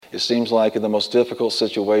It seems like in the most difficult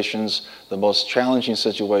situations, the most challenging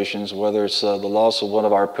situations, whether it's the loss of one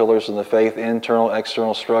of our pillars in the faith, internal,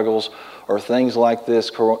 external struggles, or things like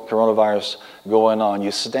this coronavirus going on,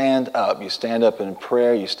 you stand up. You stand up in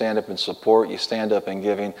prayer. You stand up in support. You stand up in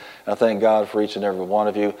giving. And I thank God for each and every one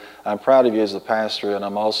of you. I'm proud of you as the pastor, and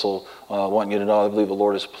I'm also wanting you to know I believe the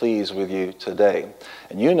Lord is pleased with you today.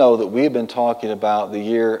 And you know that we've been talking about the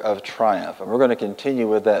year of triumph, and we're going to continue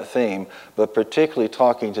with that theme, but particularly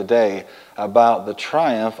talking today about the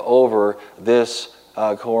triumph over this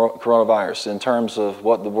coronavirus in terms of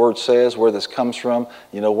what the Word says, where this comes from.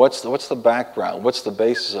 You know, what's the background? What's the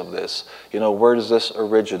basis of this? You know, where does this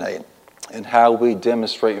originate? And how we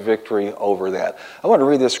demonstrate victory over that. I want to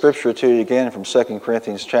read this scripture to you again from 2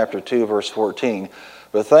 Corinthians chapter 2, verse 14.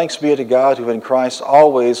 But thanks be to God who in Christ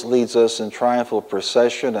always leads us in triumphal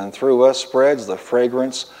procession and through us spreads the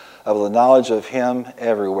fragrance of the knowledge of Him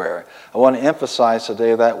everywhere. I want to emphasize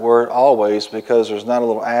today that word always, because there's not a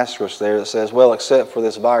little asterisk there that says, well, except for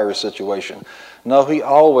this virus situation. No, He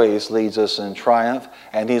always leads us in triumph,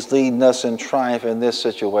 and He's leading us in triumph in this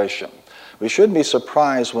situation. We shouldn't be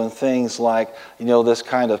surprised when things like, this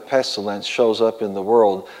kind of pestilence shows up in the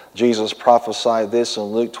world. Jesus prophesied this in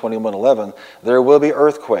Luke 21:11. There will be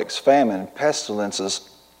earthquakes, famine, pestilences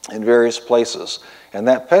in various places. And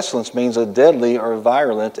that pestilence means a deadly or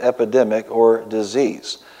violent epidemic or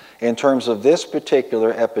disease. In terms of this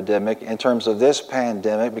particular epidemic, in terms of this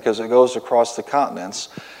pandemic, because it goes across the continents,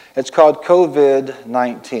 it's called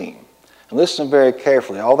COVID-19. And listen very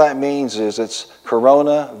carefully. All that means is it's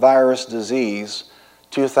coronavirus disease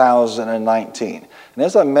 2019. And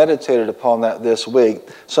as I meditated upon that this week,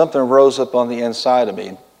 something rose up on the inside of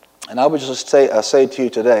me. And I would just say to you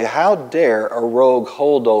today, how dare a rogue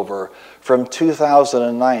holdover from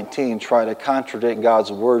 2019 try to contradict God's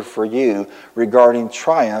word for you regarding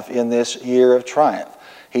triumph in this year of triumph?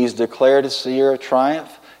 He's declared it's the year of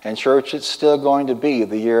triumph, and church, it's still going to be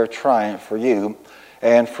the year of triumph for you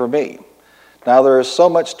and for me. Now, there is so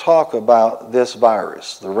much talk about this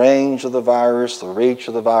virus, the range of the virus, the reach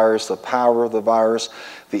of the virus, the power of the virus,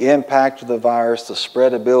 the impact of the virus, the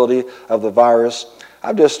spreadability of the virus.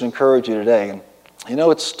 I just encourage you today,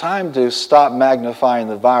 it's time to stop magnifying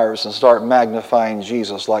the virus and start magnifying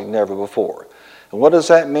Jesus like never before. And what does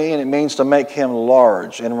that mean? It means to make Him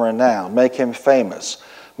large and renowned, make Him famous,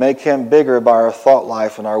 make Him bigger by our thought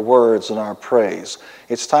life and our words and our praise.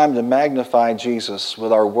 It's time to magnify Jesus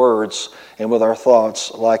with our words and with our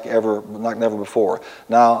thoughts like never before.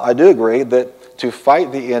 Now, I do agree that to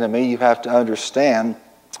fight the enemy, you have to understand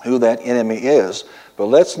who that enemy is. But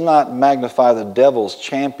let's not magnify the devil's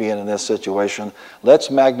champion in this situation. Let's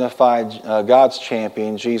magnify God's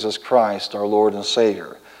champion, Jesus Christ, our Lord and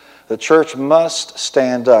Savior. The church must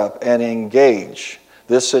stand up and engage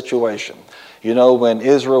this situation. When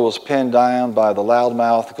Israel was pinned down by the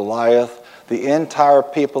loudmouth Goliath, the entire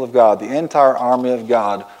people of God, the entire army of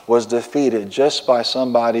God was defeated just by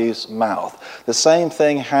somebody's mouth. The same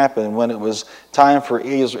thing happened when it was time for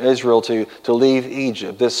Israel to leave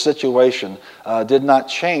Egypt. This situation did not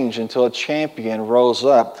change until a champion rose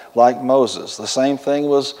up like Moses. The same thing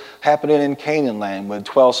was happening in Canaan land when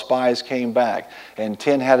 12 spies came back and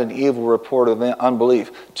 10 had an evil report of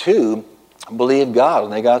unbelief. 2 believed God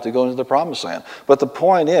and they got to go into the promised land. But the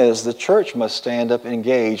point is, the church must stand up and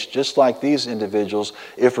engage just like these individuals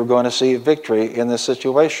if we're going to see victory in this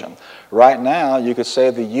situation. Right now, you could say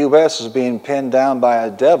the U.S. is being pinned down by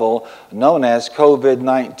a devil known as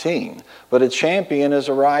COVID-19. But a champion is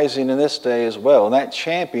arising in this day as well, and that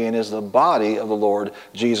champion is the body of the Lord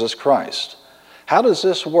Jesus Christ. How does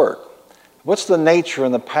this work? What's the nature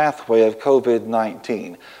and the pathway of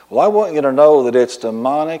COVID-19? Well, I want you to know that it's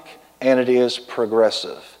demonic and it is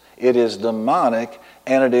progressive. It is demonic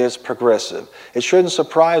and it is progressive. It shouldn't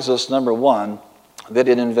surprise us, number one, that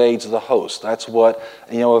it invades the host. That's what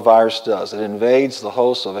a virus does. It invades the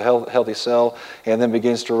host of a healthy cell and then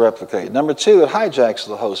begins to replicate. Number two, it hijacks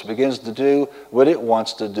the host, begins to do what it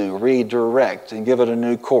wants to do, redirect and give it a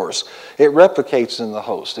new course. It replicates in the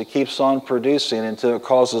host. It keeps on producing until it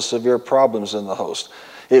causes severe problems in the host.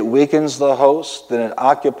 It weakens the host, then it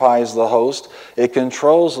occupies the host, it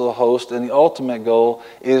controls the host, and the ultimate goal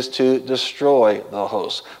is to destroy the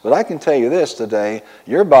host. But I can tell you this today,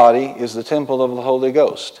 your body is the temple of the Holy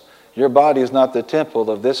Ghost. Your body is not the temple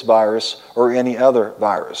of this virus or any other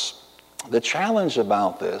virus. The challenge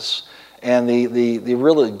about this And the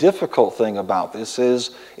really difficult thing about this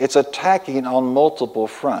is it's attacking on multiple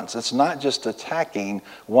fronts. It's not just attacking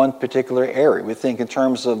one particular area. We think in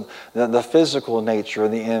terms of the physical nature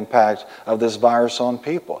and the impact of this virus on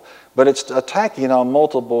people. But it's attacking on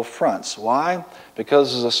multiple fronts. Why?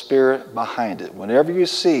 Because there's a spirit behind it. Whenever you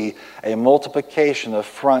see a multiplication of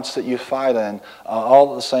fronts that you fight in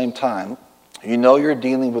all at the same time, you know you're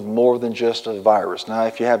dealing with more than just a virus. Now,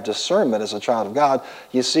 if you have discernment as a child of God,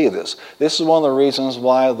 you see this. This is one of the reasons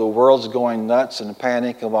why the world's going nuts and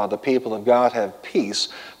panic and why the people of God have peace,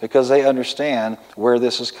 because they understand where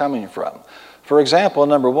this is coming from. For example,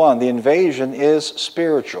 number one, the invasion is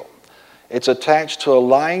spiritual. It's attached to a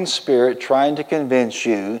lying spirit trying to convince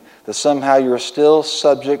you that somehow you're still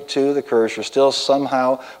subject to the curse, you're still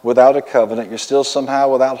somehow without a covenant, you're still somehow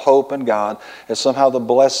without hope in God, and somehow the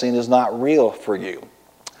blessing is not real for you.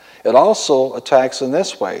 It also attacks in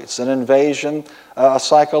this way. It's an invasion, a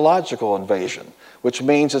psychological invasion, which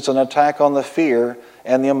means it's an attack on the fear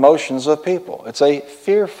and the emotions of people. It's a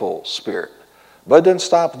fearful spirit. But it didn't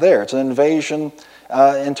stop there. It's an invasion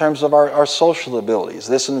in terms of our social abilities.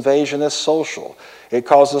 This invasion is social. It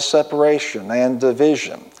causes separation and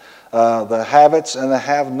division, the haves and the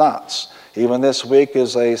have-nots. Even this week,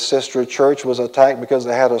 as a sister church was attacked because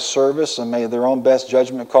they had a service and made their own best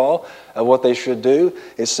judgment call of what they should do,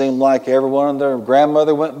 it seemed like everyone and their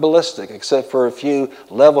grandmother went ballistic, except for a few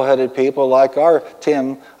level-headed people like our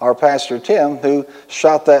Pastor Tim, who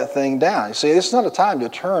shot that thing down. You see, it's not a time to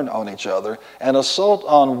turn on each other. An assault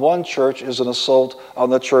on one church is an assault on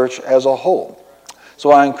the church as a whole.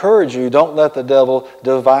 So I encourage you, don't let the devil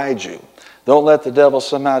divide you. Don't let the devil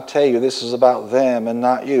somehow tell you this is about them and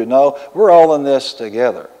not you. No, we're all in this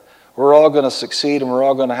together. We're all going to succeed and we're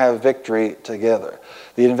all going to have victory together.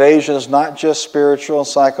 The invasion is not just spiritual,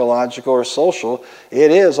 psychological, or social. It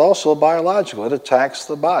is also biological. It attacks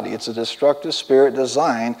the body. It's a destructive spirit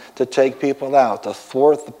designed to take people out, to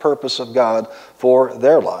thwart the purpose of God for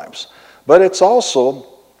their lives. But it's also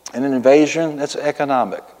an invasion that's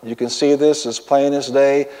economic. You can see this as plain as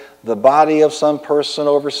day. The body of some person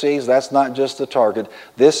overseas, that's not just the target.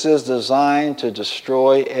 This is designed to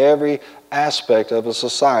destroy every aspect of a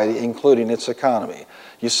society, including its economy.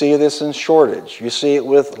 You see this in shortage. You see it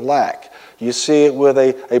with lack. You see it with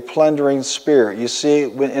a plundering spirit. You see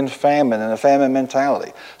it in famine and a famine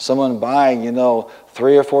mentality. Someone buying,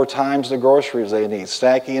 3 or 4 times the groceries they need,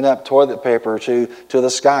 stacking up toilet paper to the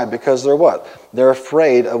sky because they're what? They're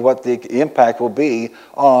afraid of what the impact will be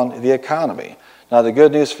on the economy. Now, the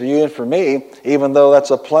good news for you and for me, even though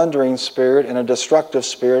that's a plundering spirit and a destructive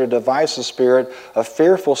spirit, a divisive spirit, a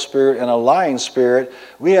fearful spirit, and a lying spirit,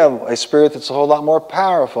 we have a spirit that's a whole lot more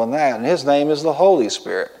powerful than that, and his name is the Holy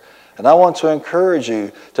Spirit. And I want to encourage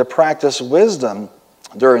you to practice wisdom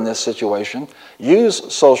during this situation.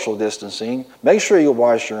 Use social distancing. Make sure you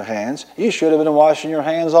wash your hands. You should have been washing your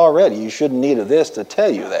hands already. You shouldn't need this to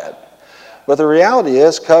tell you that. But the reality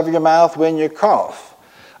is, cover your mouth when you cough.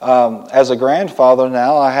 As a grandfather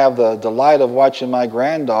now, I have the delight of watching my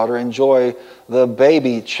granddaughter enjoy the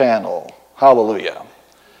baby channel. Hallelujah.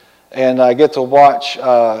 And I get to watch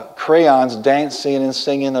crayons dancing and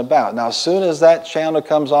singing about. Now, as soon as that channel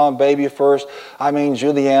comes on, Baby First,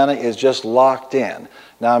 Juliana is just locked in.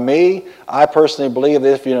 Now, I personally believe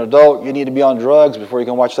that if you're an adult, you need to be on drugs before you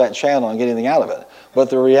can watch that channel and get anything out of it. But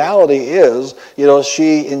the reality is,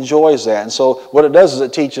 she enjoys that. And so what it does is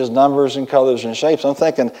it teaches numbers and colors and shapes. I'm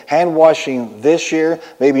thinking hand washing this year,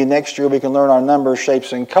 maybe next year we can learn our numbers,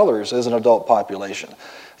 shapes, and colors as an adult population.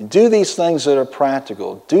 Do these things that are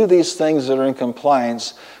practical. Do these things that are in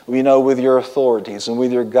compliance, with your authorities and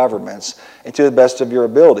with your governments and to the best of your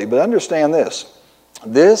ability. But understand this.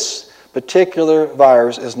 This particular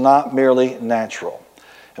virus is not merely natural.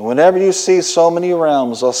 And whenever you see so many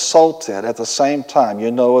realms assaulted at the same time,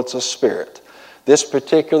 you know it's a spirit. This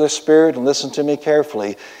particular spirit, and listen to me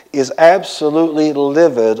carefully, is absolutely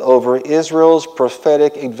livid over Israel's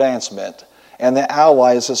prophetic advancement and the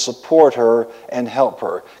allies that support her and help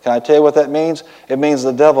her. Can I tell you what that means? It means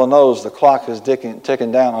the devil knows the clock is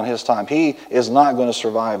ticking down on his time. He is not going to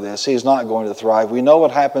survive this. He's not going to thrive. We know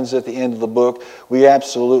what happens at the end of the book. We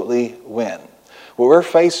absolutely win. What we're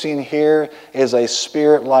facing here is a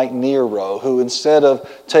spirit like Nero, who instead of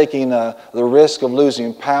taking the risk of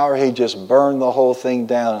losing power, he just burned the whole thing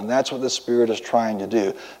down. And that's what the spirit is trying to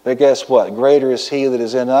do. But guess what? Greater is he that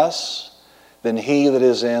is in us than he that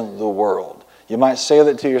is in the world. You might say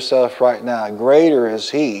that to yourself right now. Greater is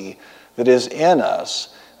he that is in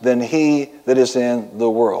us than he that is in the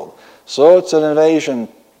world. So it's an invasion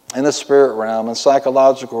in the spirit realm, and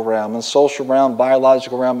psychological realm, and social realm,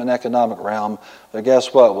 biological realm, and economic realm. But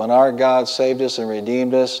guess what? When our God saved us and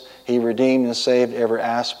redeemed us, He redeemed and saved every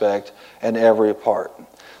aspect and every part.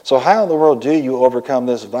 So how in the world do you overcome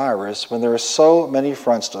this virus when there are so many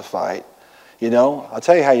fronts to fight? You know, I'll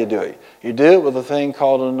tell you how you do it. You do it with a thing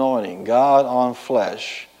called anointing, God on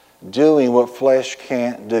flesh, doing what flesh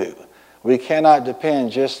can't do. We cannot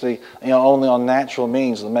depend just only on natural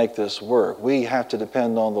means to make this work. We have to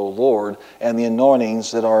depend on the Lord and the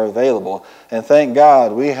anointings that are available. And thank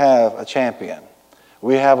God we have a champion.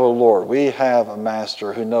 We have a Lord. We have a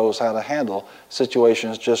master who knows how to handle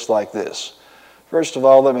situations just like this. First of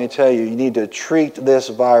all, let me tell you, you need to treat this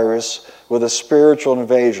virus with a spiritual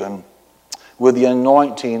invasion with the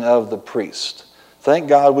anointing of the priest. Thank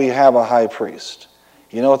God we have a high priest.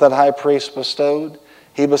 You know what that high priest bestowed?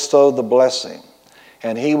 He bestowed the blessing.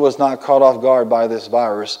 And he was not caught off guard by this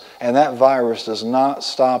virus. And that virus does not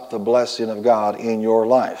stop the blessing of God in your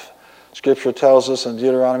life. Scripture tells us in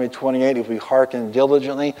Deuteronomy 28, if we hearken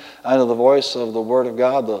diligently unto the voice of the Word of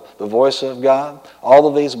God, the voice of God, all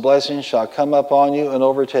of these blessings shall come upon you and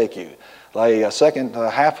overtake you. The second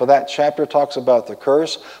half of that chapter talks about the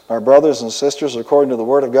curse. My brothers and sisters, according to the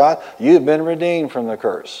Word of God, you've been redeemed from the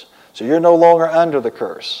curse. So you're no longer under the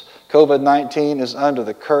curse. COVID-19 is under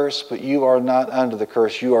the curse, but you are not under the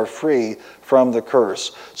curse. You are free from the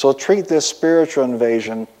curse. So treat this spiritual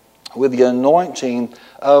invasion with the anointing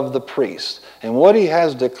of the priest. And what he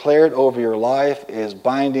has declared over your life is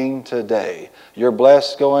binding today. You're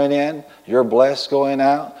blessed going in. You're blessed going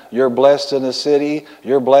out. You're blessed in the city.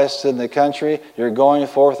 You're blessed in the country. You're going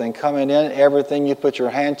forth and coming in. Everything you put your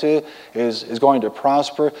hand to is going to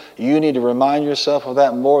prosper. You need to remind yourself of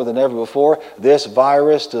that more than ever before. This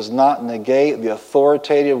virus does not negate the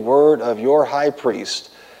authoritative word of your high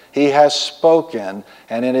priest. He has spoken,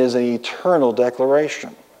 and it is an eternal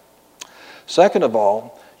declaration. Second of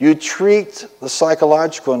all, you treat the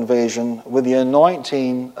psychological invasion with the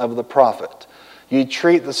anointing of the prophet. You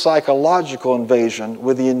treat the psychological invasion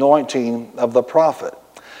with the anointing of the prophet.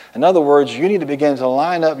 In other words, you need to begin to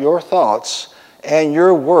line up your thoughts and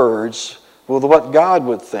your words with what God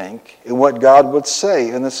would think and what God would say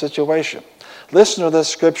in the situation. Listen to this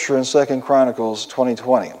scripture in 2 Chronicles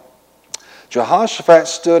 20:20. Jehoshaphat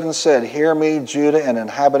stood and said, "Hear me, Judah and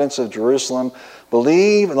inhabitants of Jerusalem.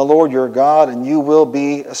 Believe in the Lord your God, and you will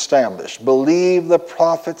be established. Believe the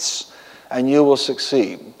prophets, and you will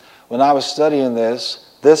succeed." When I was studying this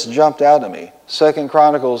jumped out at me. 2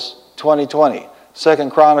 Chronicles 20:20.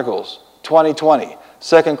 2 Chronicles 20:20.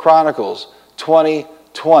 2 Chronicles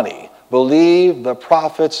 20:20. Believe the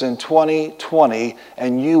prophets in 2020,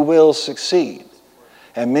 and you will succeed.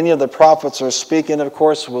 And many of the prophets are speaking, of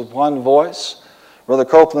course, with one voice. Brother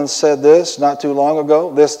Copeland said this not too long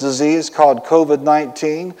ago. This disease called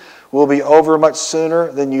COVID-19 will be over much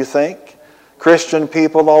sooner than you think. Christian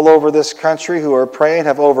people all over this country who are praying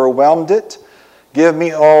have overwhelmed it. Give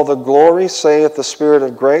me all the glory, saith the Spirit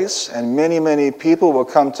of grace, and many, many people will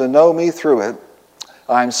come to know me through it.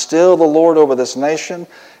 I am still the Lord over this nation,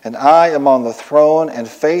 and I am on the throne, and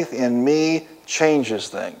faith in me changes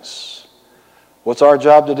things. What's our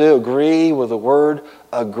job to do? Agree with the Word,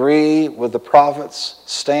 agree with the prophets,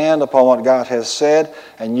 stand upon what God has said,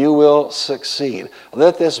 and you will succeed.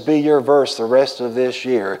 Let this be your verse the rest of this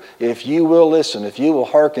year. If you will listen, if you will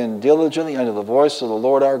hearken diligently unto the voice of the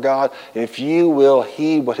Lord our God, if you will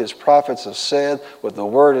heed what His prophets have said, what the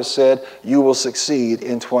Word has said, you will succeed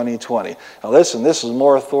in 2020. Now listen, this is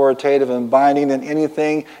more authoritative and binding than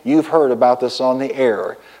anything you've heard about this on the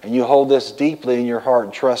air. And you hold this deeply in your heart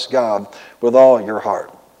and trust God with all your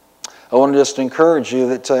heart. I want to just encourage you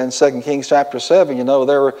that in 2 Kings chapter 7,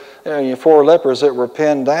 there were 4 lepers that were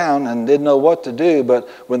pinned down and didn't know what to do. But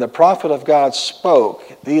when the prophet of God spoke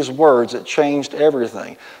these words, it changed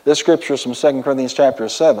everything. This scripture is from 2 Corinthians chapter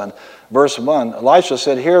 7, verse 1. Elisha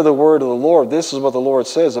said, "Hear the word of the Lord. This is what the Lord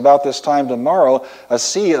says. About this time tomorrow, a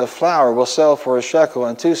seah of flour will sell for a shekel,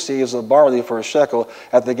 and 2 seahs of barley for a shekel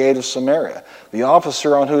at the gate of Samaria." The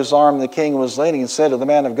officer on whose arm the king was leaning said to the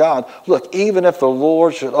man of God, "Look, even if the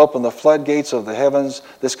Lord should open the floodgates of the heavens,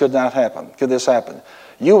 this could not happen. Could this happen?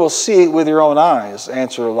 You will see it with your own eyes,"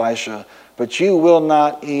 answered Elisha, "but you will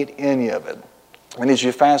not eat any of it." And as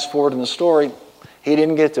you fast forward in the story, he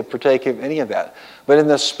didn't get to partake of any of that. But in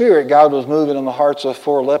the spirit, God was moving in the hearts of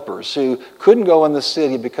 4 lepers who couldn't go in the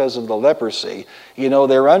city because of the leprosy.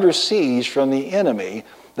 They're under siege from the enemy.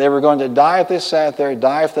 They were going to die if they sat there,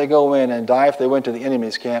 die if they go in, and die if they went to the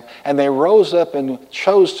enemy's camp. And they rose up and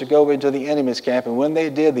chose to go into the enemy's camp. And when they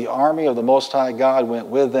did, the army of the Most High God went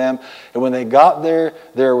with them. And when they got there,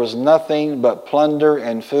 there was nothing but plunder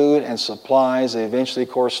and food and supplies. They eventually,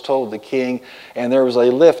 of course, told the king. And there was a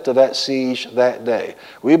lift of that siege that day.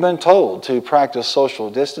 We've been told to practice social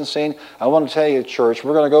distancing. I want to tell you, church,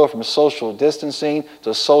 we're going to go from social distancing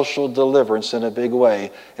to social deliverance in a big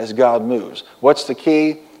way as God moves. What's the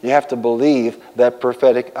key? You have to believe that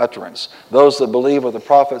prophetic utterance. Those that believe what the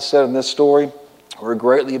prophet said in this story were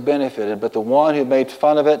greatly benefited, but the one who made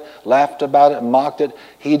fun of it, laughed about it, mocked it,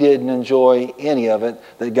 he didn't enjoy any of it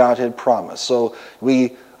that God had promised. So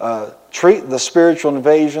we treat the spiritual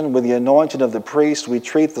invasion with the anointing of the priest. We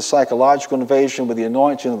treat the psychological invasion with the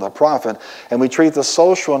anointing of the prophet. And we treat the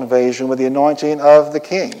social invasion with the anointing of the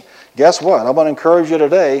king. Guess what? I want to encourage you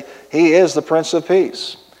today. He is the Prince of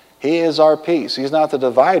Peace. He is our peace. He's not the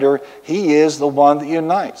divider. He is the one that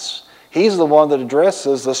unites. He's the one that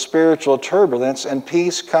addresses the spiritual turbulence, and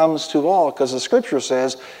peace comes to all, because the Scripture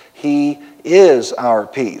says He is our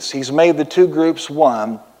peace. He's made the two groups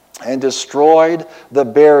one and destroyed the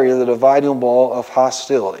barrier, the dividing wall of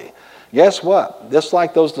hostility. Guess what? Just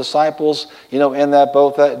like those disciples, in that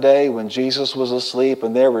boat that day when Jesus was asleep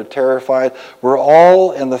and they were terrified, we're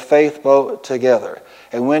all in the faith boat together.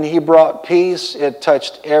 And when He brought peace, it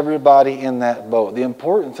touched everybody in that boat. The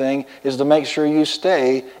important thing is to make sure you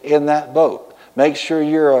stay in that boat. Make sure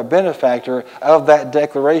you're a benefactor of that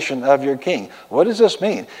declaration of your king. What does this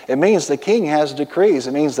mean? It means the king has decrees.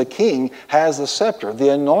 It means the king has the scepter.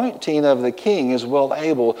 The anointing of the king is well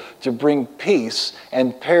able to bring peace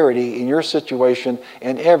and parity in your situation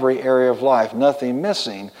in every area of life. Nothing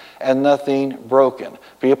missing and nothing broken.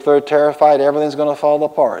 People are terrified everything's going to fall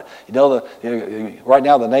apart. Right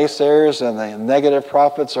now the naysayers and the negative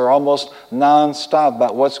prophets are almost nonstop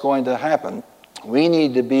about what's going to happen. We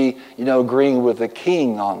need to be, agreeing with the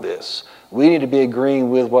king on this. We need to be agreeing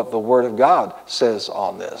with what the Word of God says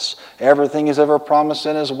on this. Everything He's ever promised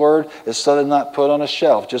in His Word is suddenly not put on a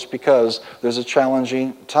shelf just because there's a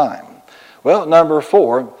challenging time. Well, number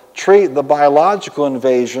 4, treat the biological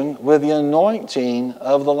invasion with the anointing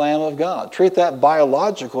of the Lamb of God. Treat that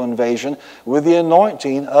biological invasion with the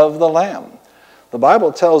anointing of the Lamb. The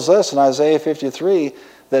Bible tells us in Isaiah 53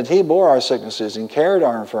 that He bore our sicknesses and carried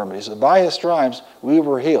our infirmities, that by His stripes we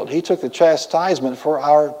were healed. He took the chastisement for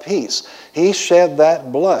our peace. He shed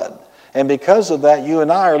that blood. And because of that, you and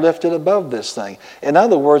I are lifted above this thing. In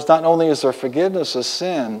other words, not only is there forgiveness of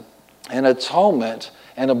sin and atonement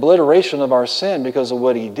and obliteration of our sin because of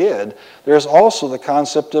what He did, there's also the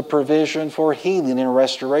concept of provision for healing and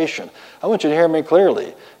restoration. I want you to hear me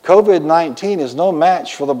clearly. COVID-19 is no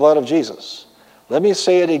match for the blood of Jesus. Let me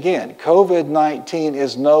say it again. COVID-19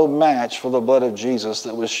 is no match for the blood of Jesus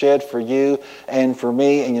that was shed for you and for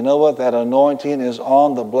me. And you know what? That anointing is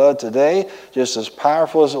on the blood today, just as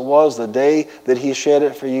powerful as it was the day that He shed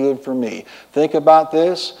it for you and for me. Think about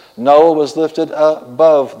this. Noah was lifted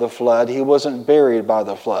above the flood. He wasn't buried by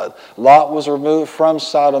the flood. Lot was removed from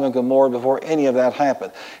Sodom and Gomorrah before any of that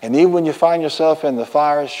happened. And even when you find yourself in the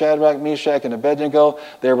fire, Shadrach, Meshach, and Abednego,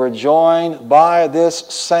 they were joined by this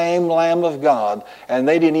same Lamb of God, and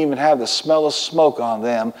they didn't even have the smell of smoke on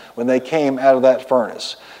them when they came out of that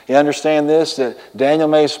furnace. You understand this, that Daniel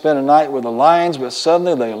may spend a night with the lions, but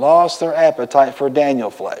suddenly they lost their appetite for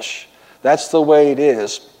Daniel flesh. That's the way it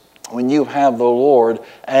is when you have the Lord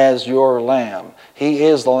as your Lamb. He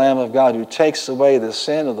is the Lamb of God who takes away the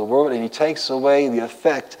sin of the world, and He takes away the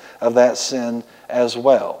effect of that sin as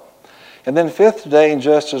well. And then fifth today, and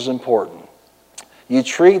just as important, you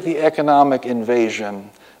treat the economic invasion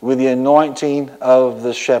with the anointing of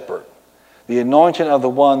the shepherd, the anointing of the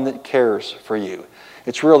one that cares for you.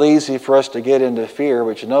 It's real easy for us to get into fear,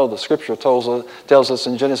 but the Scripture tells us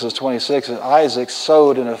in Genesis 26 that Isaac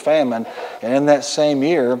sowed in a famine, and in that same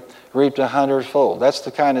year reaped 100-fold. That's the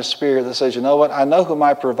kind of spirit that says, you know what, I know who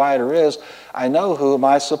my provider is, I know who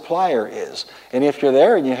my supplier is. And if you're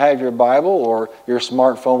there and you have your Bible or your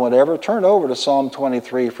smartphone, whatever, turn over to Psalm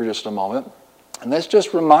 23 for just a moment, and let's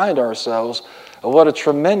just remind ourselves of what a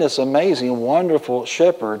tremendous, amazing, wonderful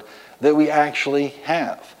shepherd that we actually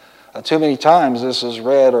have. Too many times this is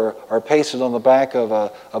read or pasted on the back of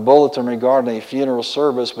a bulletin regarding a funeral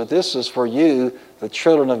service, but this is for you, the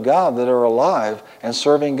children of God that are alive and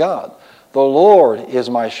serving God. The Lord is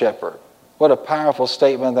my shepherd. What a powerful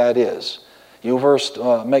statement that is. You first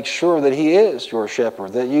make sure that He is your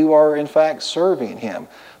shepherd, that you are in fact serving Him.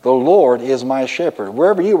 The Lord is my shepherd.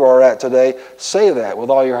 Wherever you are at today, say that with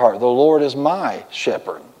all your heart. The Lord is my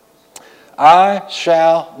shepherd. I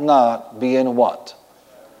shall not be in want.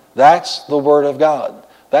 That's the Word of God.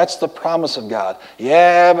 That's the promise of God.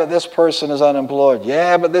 Yeah, but this person is unemployed.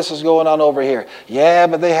 Yeah, but this is going on over here. Yeah,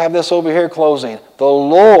 but they have this over here closing. The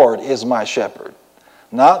Lord is my shepherd.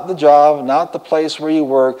 Not the job, not the place where you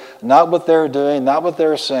work, not what they're doing, not what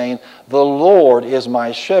they're saying. The Lord is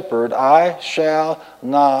my shepherd. I shall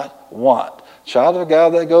not want. Child of God,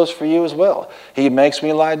 that goes for you as well. He makes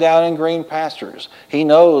me lie down in green pastures. He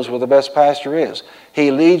knows where the best pasture is.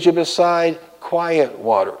 He leads you beside quiet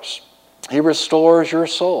waters. He restores your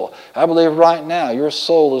soul. I believe right now your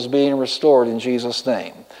soul is being restored in Jesus'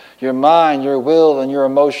 name. Your mind, your will, and your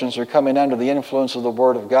emotions are coming under the influence of the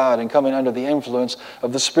Word of God and coming under the influence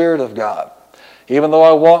of the Spirit of God. Even though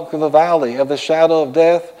I walk through the valley of the shadow of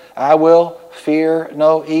death, I will fear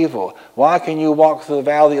no evil. Why can you walk through the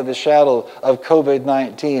valley of the shadow of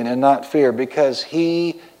COVID-19 and not fear? Because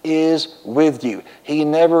He is with you. He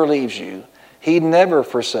never leaves you. He never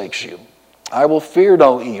forsakes you. I will fear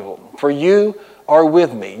no evil, for you are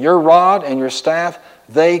with me. Your rod and your staff,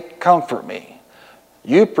 they comfort me.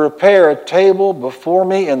 You prepare a table before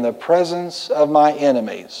me in the presence of my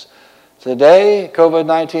enemies. Today,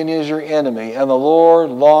 COVID-19 is your enemy, and the Lord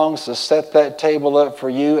longs to set that table up for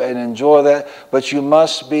you and enjoy that, but you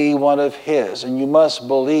must be one of His, and you must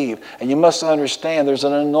believe, and you must understand there's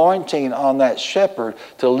an anointing on that shepherd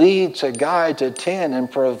to lead, to guide, to tend,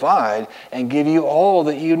 and provide, and give you all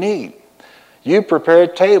that you need. You prepare a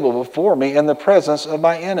table before me in the presence of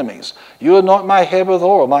my enemies. You anoint my head with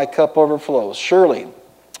oil, my cup overflows. Surely,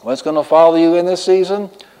 what's going to follow you in this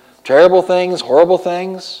season? Terrible things, horrible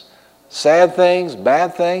things, sad things,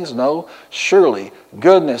 bad things? No. Surely,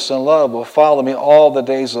 goodness and love will follow me all the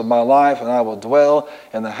days of my life, and I will dwell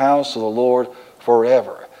in the house of the Lord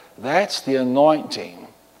forever. That's the anointing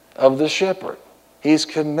of the shepherd. He's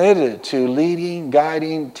committed to leading,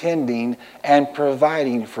 guiding, tending, and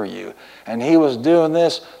providing for you. And He was doing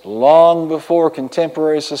this long before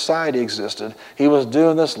contemporary society existed. He was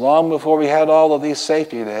doing this long before we had all of these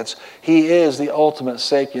safety nets. He is the ultimate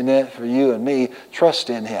safety net for you and me.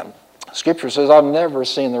 Trust in Him. Scripture says, I've never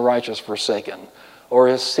seen the righteous forsaken or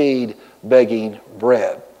his seed begging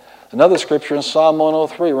bread. Another scripture in Psalm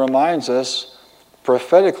 103 reminds us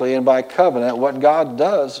prophetically and by covenant what God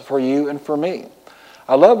does for you and for me.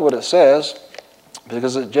 I love what it says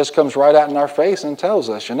because it just comes right out in our face and tells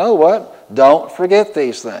us, you know what? Don't forget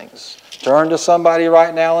these things. Turn to somebody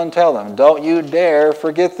right now and tell them, don't you dare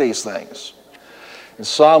forget these things. In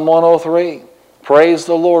Psalm 103, praise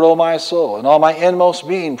the Lord, O my soul, and all my inmost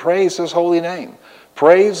being, praise His holy name.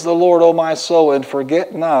 Praise the Lord, O my soul, and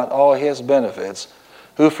forget not all His benefits,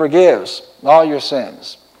 who forgives all your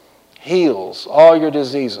sins, heals all your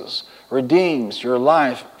diseases, redeems your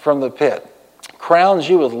life from the pit, crowns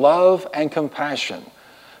you with love and compassion,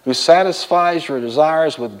 who satisfies your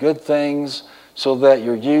desires with good things so that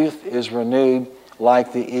your youth is renewed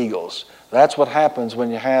like the eagles. That's what happens when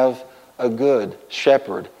you have a good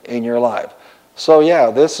shepherd in your life. So yeah,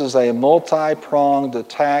 this is a multi-pronged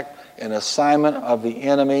attack, an assignment of the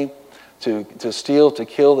enemy to steal, to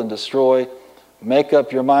kill, and destroy. Make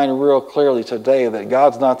up your mind real clearly today that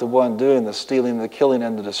God's not the one doing the stealing, the killing,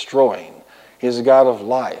 and the destroying. He's a God of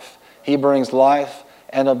life. He brings life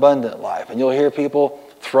and abundant life. And you'll hear people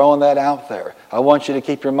throwing that out there. I want you to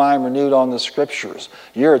keep your mind renewed on the Scriptures.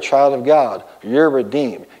 You're a child of God. You're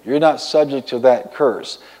redeemed. You're not subject to that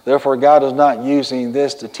curse. Therefore, God is not using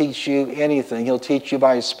this to teach you anything. He'll teach you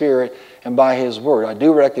by His Spirit and by His Word. I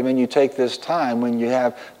do recommend you take this time when you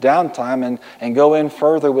have downtime and go in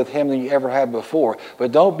further with Him than you ever have before.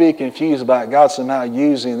 But don't be confused about God somehow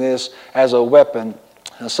using this as a weapon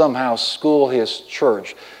and somehow school His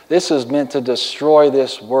church. This is meant to destroy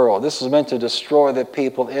this world. This is meant to destroy the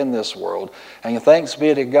people in this world. And thanks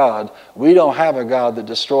be to God, we don't have a God that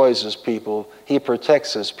destroys His people. He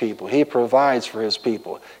protects His people. He provides for His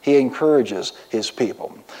people. He encourages His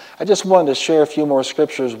people. I just wanted to share a few more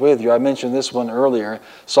scriptures with you. I mentioned this one earlier,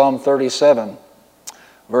 Psalm 37,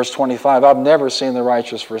 verse 25. I've never seen the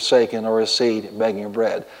righteous forsaken or his seed begging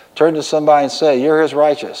bread. Turn to somebody and say, you're His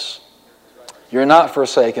righteous. You're not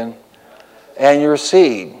forsaken, and your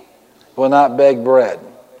seed will not beg bread.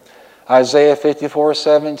 Isaiah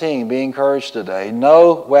 54:17, be encouraged today.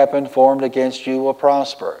 No weapon formed against you will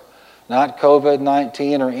prosper. Not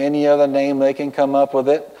COVID-19 or any other name they can come up with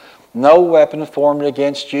it. No weapon formed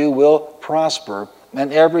against you will prosper,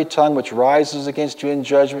 and every tongue which rises against you in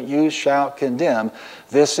judgment you shall condemn.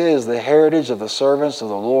 This is the heritage of the servants of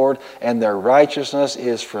the Lord, and their righteousness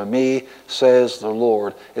is from me, says the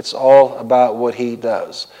Lord. It's all about what He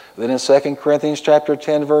does. Then in 2 Corinthians chapter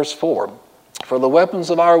 10, verse 4, for the weapons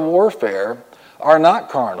of our warfare are not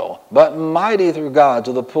carnal, but mighty through God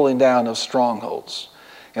to the pulling down of strongholds,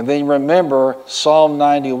 And then remember Psalm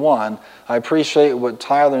 91. I appreciate what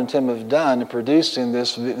Tyler and Tim have done in producing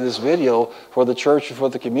this video for the church and for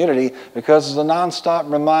the community, because it's a nonstop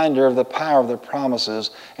reminder of the power of the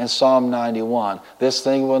promises in Psalm 91. This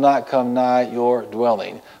thing will not come nigh your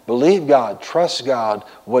dwelling. Believe God, trust God,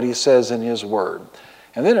 what He says in His Word.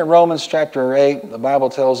 And then in Romans chapter 8, the Bible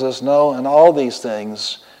tells us, no, in all these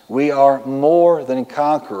things we are more than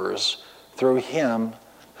conquerors through Him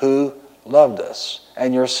who loved us.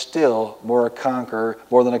 And you're still more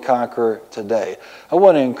than a conqueror today. I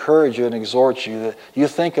want to encourage you and exhort you that you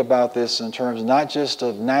think about this in terms not just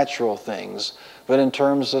of natural things, but in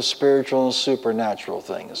terms of spiritual and supernatural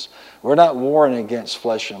things. We're not warring against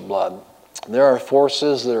flesh and blood. There are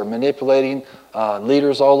forces that are manipulating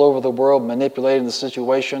leaders all over the world, manipulating the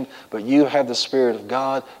situation, but you have the Spirit of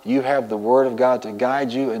God. You have the Word of God to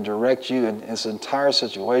guide you and direct you in this entire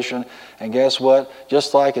situation. And guess what?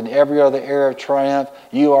 Just like in every other area of triumph,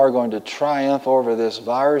 you are going to triumph over this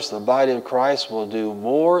virus. The body of Christ will do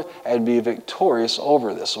more and be victorious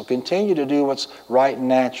over this. So continue to do what's right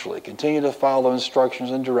naturally. Continue to follow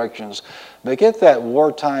instructions and directions. But get that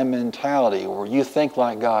wartime mentality where you think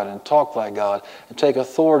like God and talk like God and take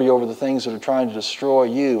authority over the things that are trying to destroy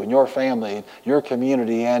you and your family, your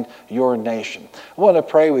community, and your nation. I want to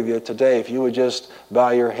pray with you today if you would just bow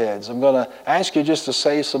your heads. I'm going to ask you just to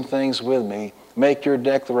say some things with me. Make your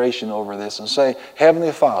declaration over this and say,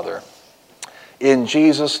 Heavenly Father, in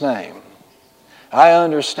Jesus' name, I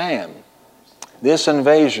understand this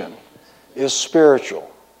invasion is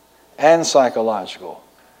spiritual and psychological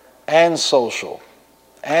and social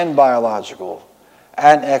and biological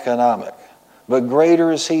and economic. But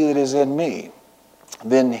greater is He that is in me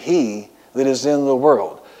than he that is in the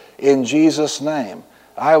world. In Jesus' name,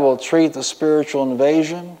 I will treat the spiritual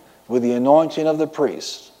invasion with the anointing of the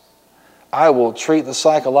priest. I will treat the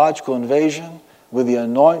psychological invasion with the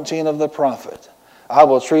anointing of the prophet. I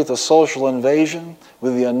will treat the social invasion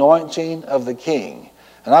with the anointing of the king.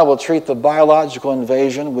 And I will treat the biological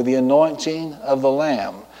invasion with the anointing of the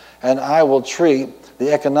Lamb. And I will treat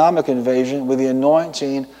the economic invasion with the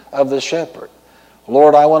anointing of the shepherd.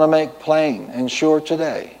 Lord, I want to make plain and sure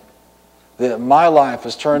today that my life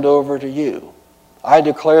is turned over to you. I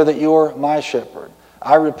declare that you're my shepherd.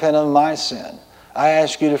 I repent of my sin. I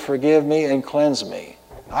ask you to forgive me and cleanse me.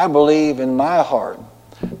 I believe in my heart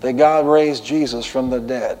that God raised Jesus from the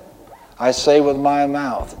dead. I say with my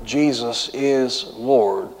mouth, Jesus is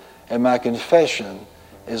Lord, and my confession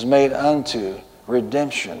is made unto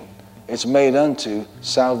redemption. It's made unto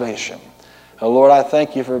salvation. Oh Lord, I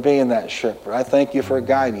thank you for being that shepherd. I thank you for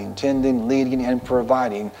guiding, tending, leading, and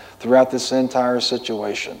providing throughout this entire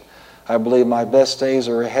situation. I believe my best days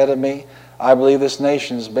are ahead of me. I believe this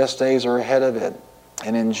nation's best days are ahead of it.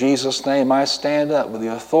 And in Jesus' name, I stand up with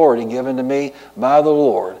the authority given to me by the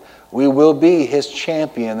Lord. We will be His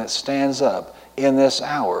champion that stands up in this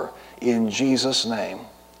hour. In Jesus' name,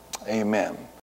 amen.